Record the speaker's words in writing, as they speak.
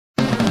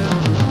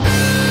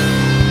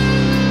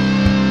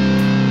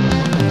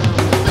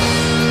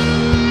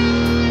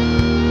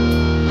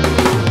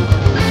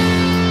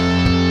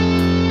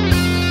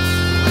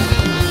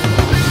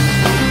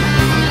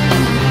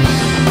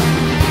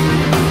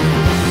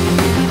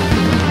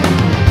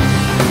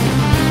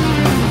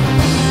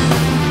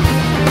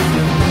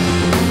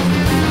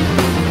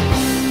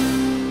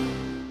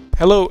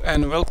Hello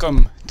and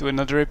welcome to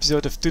another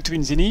episode of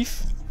TwoTwins in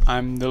Eve.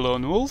 I'm the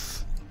Lone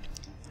Wolf,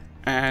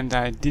 and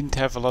I didn't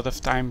have a lot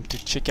of time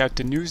to check out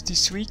the news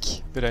this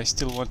week, but I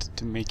still wanted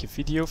to make a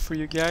video for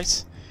you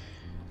guys.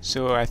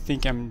 So I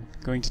think I'm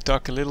going to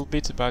talk a little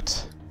bit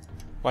about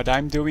what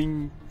I'm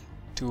doing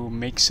to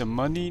make some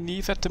money in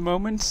Eve at the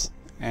moment,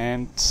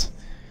 and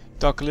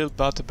talk a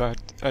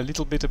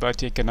little bit about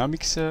the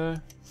economics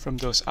from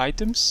those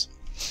items.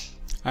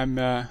 I'm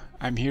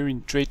here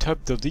in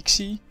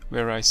TradeHub.exe,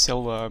 where I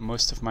sell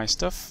most of my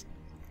stuff.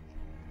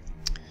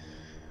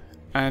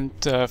 And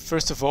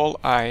first of all,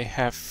 I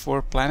have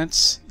 4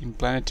 planets in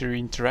planetary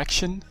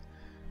interaction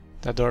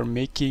that are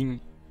making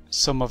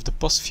some of the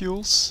POS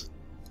fuels.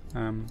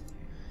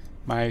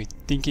 My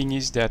thinking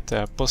is that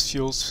POS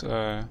fuels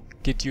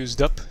get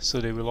used up, so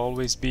they will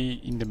always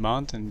be in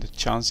demand, and the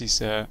chance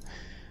is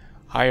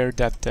higher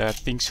that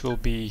things will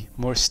be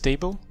more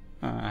stable.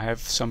 I have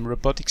some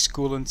robotics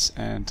coolants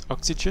and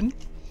oxygen.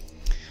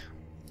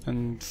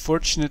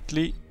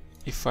 Unfortunately,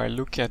 if I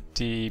look at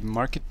the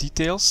market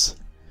details,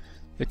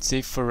 let's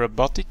say for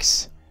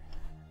robotics,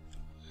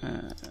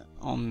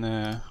 on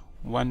a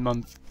 1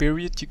 month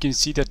period, you can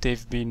see that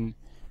they've been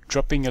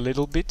dropping a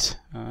little bit.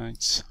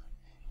 It's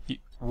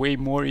way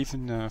more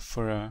even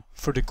for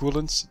the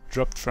coolants. It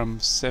dropped from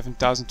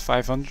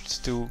 7,500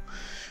 to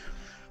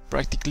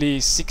practically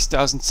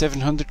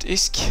 6,700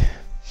 ISK.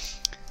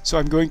 So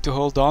I'm going to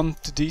hold on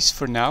to these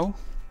for now.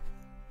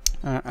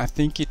 I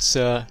think it's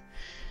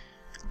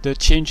the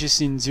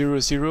changes in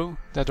 0.0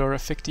 that are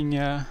affecting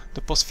the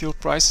POS fuel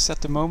prices at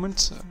the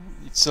moment.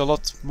 It's a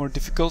lot more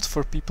difficult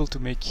for people to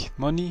make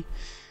money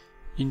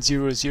in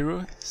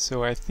 0.0,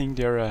 so I think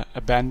they're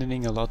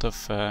abandoning a lot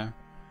of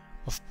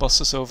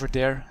POSes over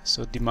there.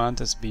 So demand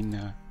has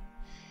been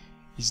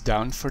is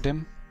down for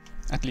them.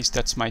 At least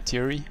that's my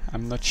theory.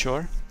 I'm not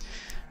sure.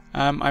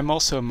 I'm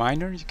also a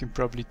miner. You can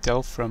probably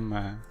tell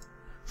from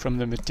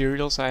the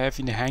materials I have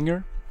in the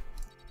hangar,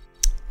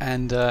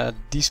 and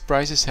these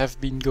prices have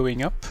been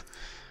going up.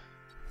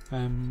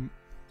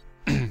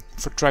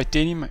 For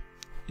titanium,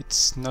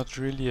 it's not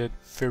really a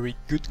very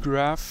good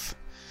graph,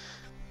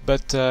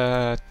 but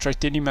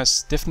titanium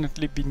has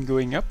definitely been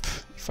going up.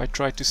 If I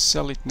try to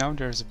sell it now,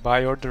 there's a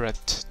buy order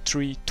at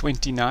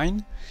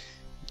 329.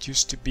 It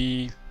used to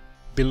be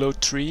below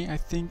 3, I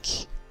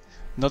think,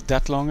 not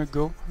that long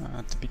ago,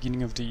 at the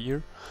beginning of the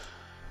year.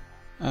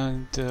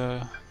 And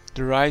the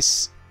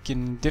rise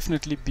can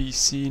definitely be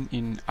seen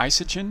in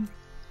isogen.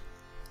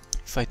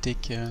 If I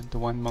take the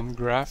 1 month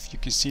graph, you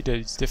can see that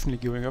it's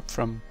definitely going up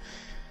from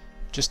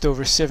just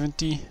over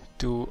 70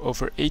 to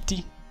over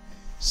 80.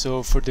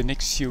 So for the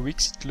next few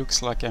weeks, it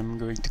looks like I'm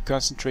going to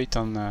concentrate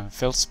on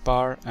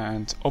Veldspar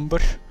and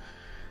Omber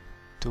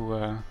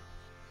to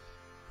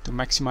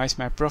maximize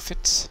my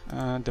profits.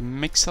 The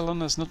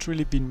Mexalon has not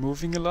really been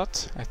moving a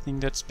lot. I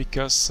think that's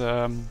because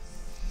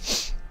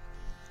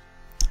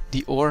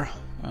the ore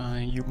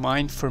you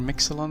mine for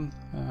Mexalon,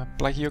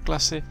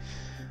 Plagioclase,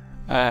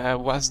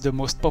 was the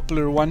most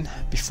popular one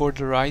before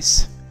the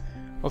rise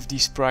of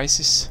these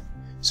prices.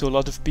 So a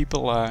lot of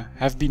people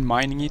have been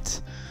mining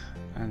it,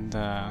 and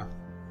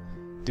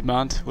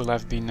demand will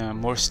have been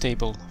more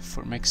stable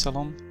for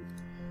Mexalon.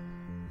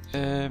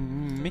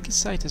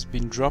 Megasite has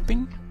been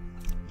dropping.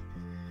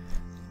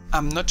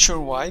 I'm not sure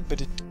why,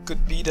 but it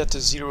could be that the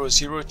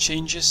 0.0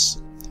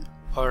 changes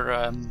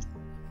are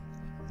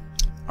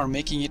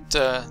making it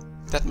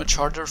that much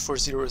harder for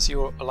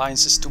 0.0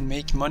 alliances to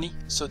make money,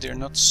 so they're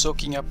not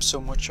soaking up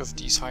so much of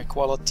these high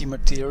quality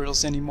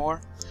materials anymore,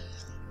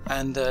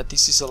 and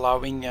this is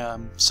allowing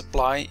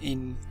supply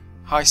in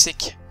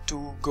HiSec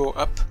to go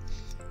up,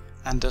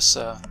 and thus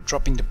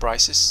dropping the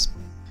prices.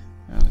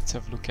 Let's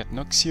have a look at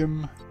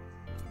Noxium.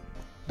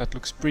 That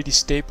looks pretty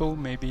stable,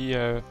 maybe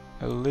a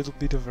little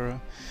bit of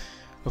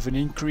an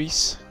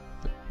increase,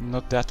 but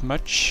not that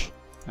much.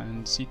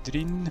 And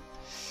Zidrin,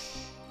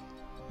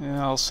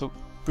 also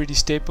pretty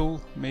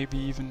stable, maybe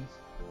even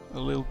a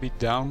little bit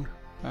down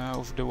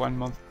over the 1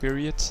 month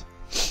period.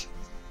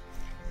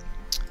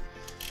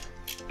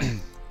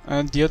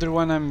 And the other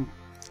one I'm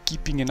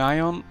keeping an eye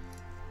on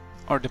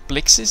are the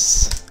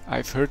Plexes.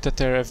 I've heard that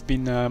there have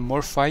been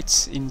more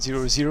fights in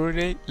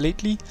 0.0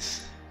 lately,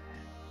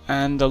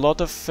 and a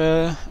lot of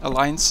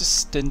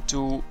alliances tend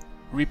to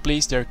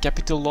replace their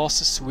capital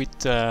losses with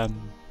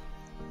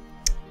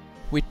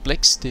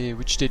Plex,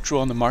 which they throw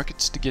on the market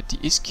to get the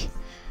ISK.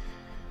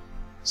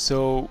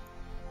 So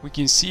we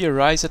can see a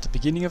rise at the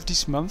beginning of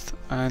this month,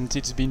 and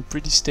it's been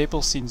pretty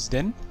stable since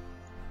then.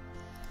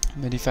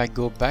 But if I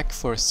go back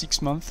for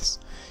 6 months,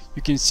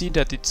 you can see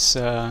that it's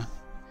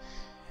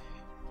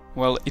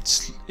well,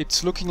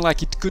 it's looking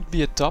like it could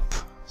be a top.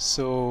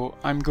 So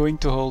I'm going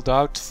to hold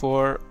out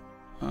for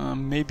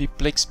maybe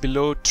Plex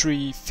below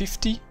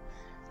 350,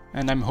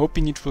 and I'm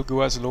hoping it will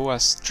go as low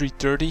as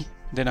 330.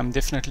 Then I'm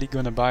definitely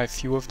gonna buy a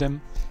few of them.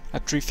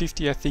 At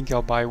 350, I think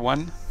I'll buy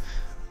one,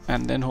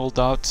 and then hold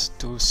out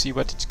to see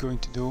what it's going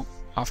to do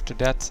after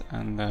that,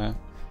 and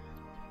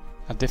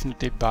I'll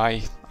definitely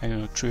buy, I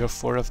don't know, 3 or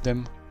 4 of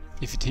them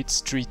if it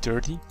hits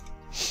 330.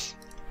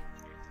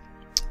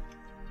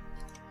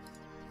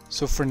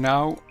 So for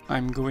now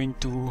I'm going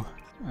to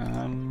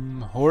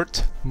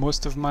hoard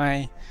most of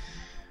the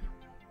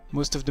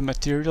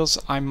materials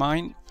I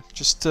mine,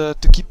 just to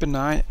keep an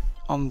eye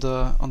on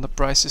the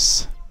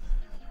prices.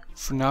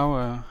 For now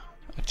I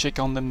check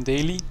on them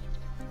daily.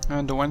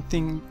 And the one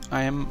thing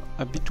I am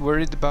a bit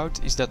worried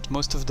about is that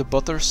most of the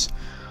butters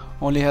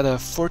only had a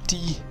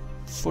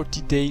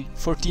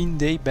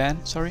 14-day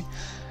ban, sorry,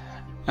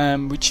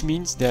 which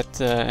means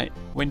that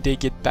when they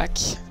get back,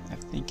 I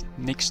think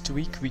next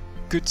week, we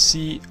could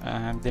see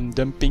them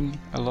dumping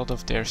a lot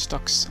of their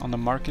stocks on the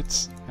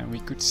market, and we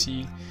could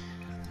see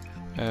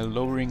a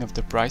lowering of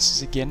the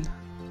prices again.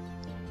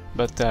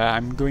 But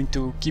I'm going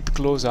to keep a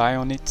close eye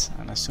on it,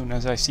 and as soon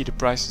as I see the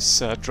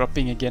prices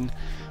dropping again,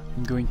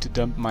 I'm going to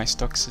dump my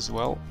stocks as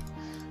well.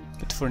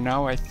 But for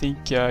now I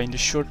think in the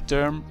short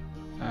term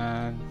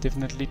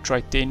definitely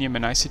titanium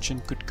and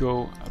isogen could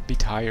go a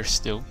bit higher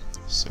still.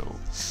 So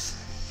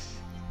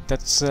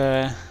that's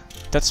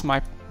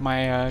my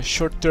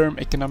short-term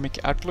economic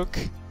outlook,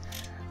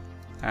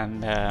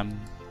 and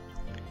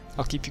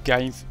I'll keep you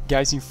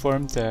guys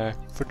informed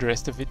for the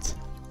rest of it.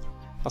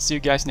 I'll see you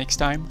guys next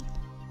time.